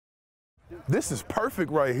This is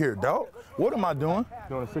perfect right here, dog. What am I doing?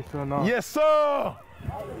 Doing a 6-9. Yes, sir.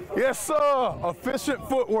 Yes, sir. Efficient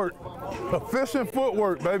footwork. Efficient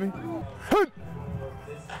footwork, baby.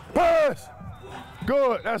 Pass.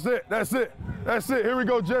 Good. That's it. That's it. That's it. Here we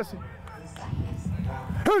go, Jesse.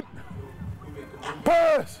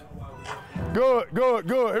 Pass. Good, good,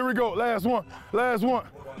 good. Here we go. Last one. Last one.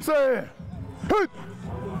 Say it.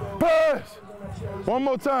 Pass. One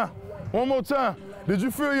more time. One more time. Did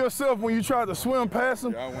you feel yourself when you tried to swim past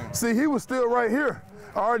him? Yeah, see, he was still right here.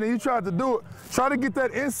 All right, then you tried to do it. Try to get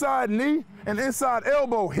that inside knee and inside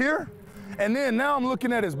elbow here. And then now I'm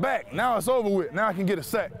looking at his back. Now it's over with. Now I can get a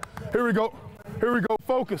sack. Here we go. Here we go.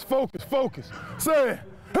 Focus, focus, focus. Say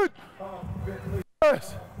it.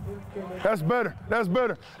 Pass. That's better. That's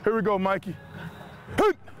better. Here we go, Mikey.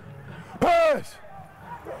 Pass.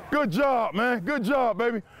 Good job, man. Good job,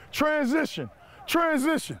 baby. Transition.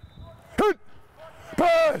 Transition.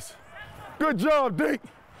 Pass. Good job, Deke.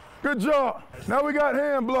 Good job. Now we got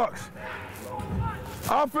hand blocks.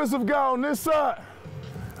 Offensive guy on this side.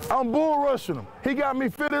 I'm bull rushing him. He got me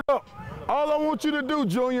fitted up. All I want you to do,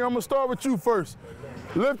 Junior, I'm gonna start with you first.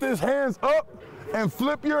 Lift his hands up and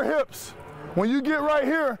flip your hips. When you get right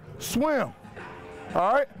here, swim.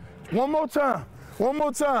 All right? One more time. One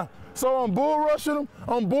more time. So I'm bull rushing him.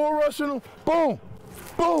 I'm bull rushing him. Boom.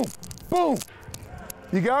 Boom. Boom.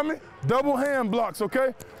 You got me? Double hand blocks,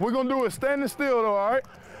 okay? We're gonna do it standing still though, all right?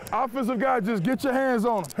 Offensive guy, just get your hands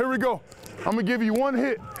on him. Here we go. I'm gonna give you one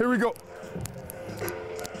hit. Here we go.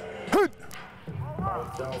 Hit.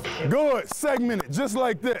 Good, segment it, just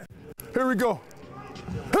like that. Here we go.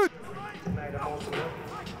 Hit.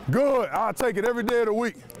 Good, I'll take it every day of the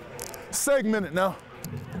week. Segment it now.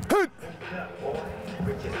 Hit.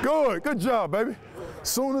 Good, good job, baby.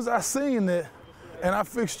 Soon as I seen that and I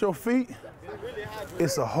fixed your feet,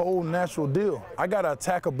 it's a whole natural deal. I gotta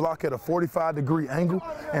attack a block at a 45-degree angle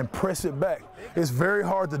and press it back. It's very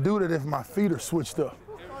hard to do that if my feet are switched up.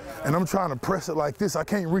 And I'm trying to press it like this. I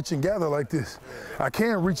can't reach and gather like this. I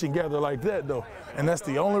can reach and gather like that though. And that's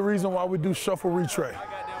the only reason why we do shuffle retray.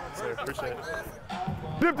 Appreciate it.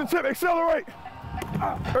 Dip the tip, accelerate.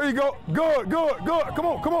 There you go. Good, good, good. Come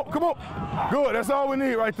on, come on, come on. Good, that's all we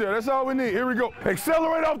need right there. That's all we need. Here we go.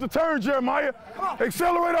 Accelerate off the turn, Jeremiah.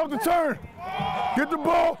 Accelerate off the turn. Get the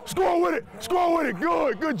ball, score with it, score with it.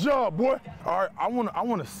 Good, good job, boy. All right, I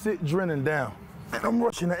wanna sit Drennan down. And I'm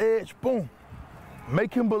rushing the edge, boom.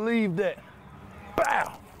 Make him believe that.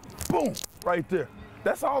 Bow, boom, right there.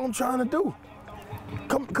 That's all I'm trying to do.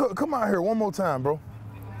 Come out here one more time, bro.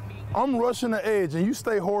 I'm rushing the edge and you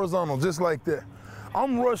stay horizontal just like that.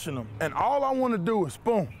 I'm rushing him and all I wanna do is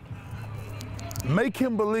boom. Make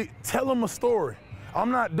him believe, tell him a story. I'm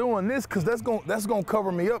not doing this because that's gonna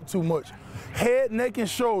cover me up too much. Head, neck, and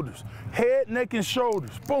shoulders. Head, neck, and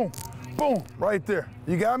shoulders. Boom, boom, right there.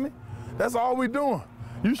 You got me? That's all we doing.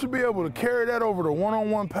 You should be able to carry that over to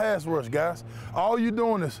one-on-one pass rush, guys. All you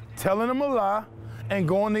doing is telling them a lie and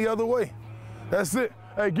going the other way. That's it.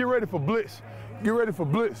 Hey, get ready for blitz. Get ready for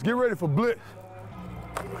blitz. Get ready for blitz.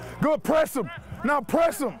 Good, press him. Now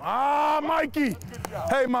press him. Ah, Mikey.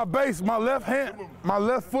 Hey, my base, my left hand, my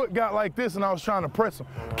left foot got like this and I was trying to press him.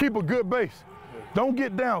 Keep a good base. Don't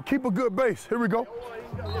get down. Keep a good base. Here we go.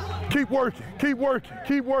 Keep working. Keep working.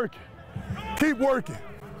 Keep working. Keep working.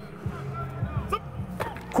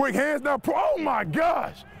 Quick hands now. Oh my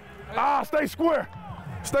gosh. Ah, stay square.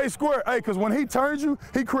 Stay square. Hey, because when he turns you,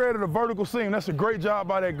 he created a vertical seam. That's a great job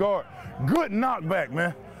by that guard. Good knockback,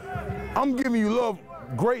 man. I'm giving you love.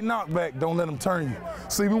 Great knockback. Don't let him turn you.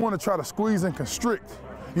 See, we want to try to squeeze and constrict.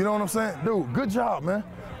 You know what I'm saying? Dude, good job, man.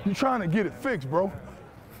 You're trying to get it fixed, bro.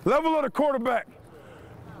 Level of the quarterback.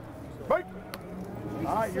 Right.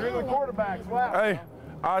 All right, you're in the quarterback. Wow. Hey,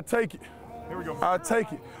 I'll take it. Here we go. I'll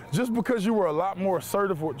take it. Just because you were a lot more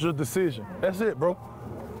assertive with your decision. That's it, bro.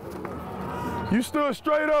 You stood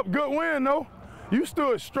straight up. Good win, though. You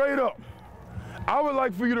stood straight up. I would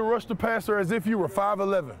like for you to rush the passer as if you were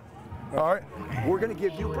 5'11". All right? We're going to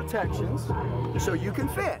give you protections so you can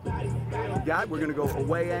fit. We're going to go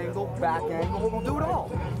away angle, back angle. We're going to do it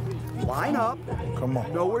all. Line up. Come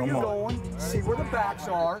on. Know where you're going. See where the backs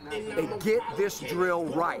are. And get this drill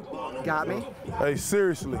right. Got me? Hey,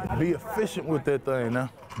 seriously, be efficient with that thing now.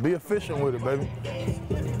 Be efficient with it, baby.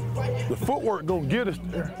 The footwork going to get us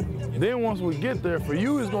there. Then once we get there, for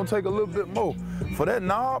you, it's going to take a little bit more. For that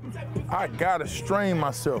knob, I got to strain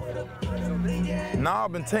myself.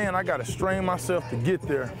 Knob and tan, I got to strain myself to get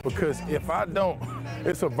there because if I don't,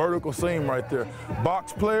 it's a vertical seam right there.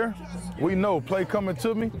 Box player, we know, play coming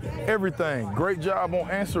to me, everything. Great job on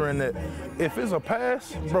answering that. If it's a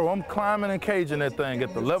pass, bro, I'm climbing and caging that thing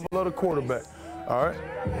at the level of the quarterback. All right.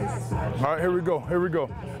 All right, here we go, here we go.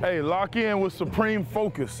 Hey, lock in with supreme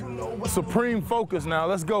focus. Supreme focus now,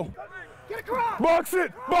 let's go. Box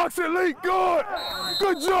it, Lee, good.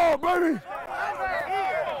 Good job, baby.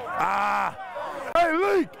 Ah,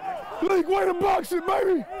 hey, Leak, way to box it,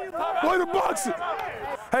 baby. Way to box it.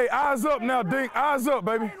 Hey, eyes up now, Dink, eyes up,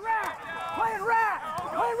 baby. Playing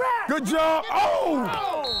rat. Good job, oh.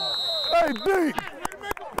 Hey, Dink.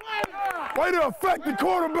 Way to affect the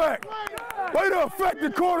quarterback. Way to affect the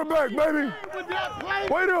quarterback, baby.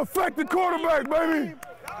 Way to affect the quarterback, baby.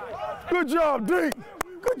 Good job, Dink.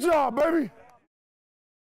 Good job, baby.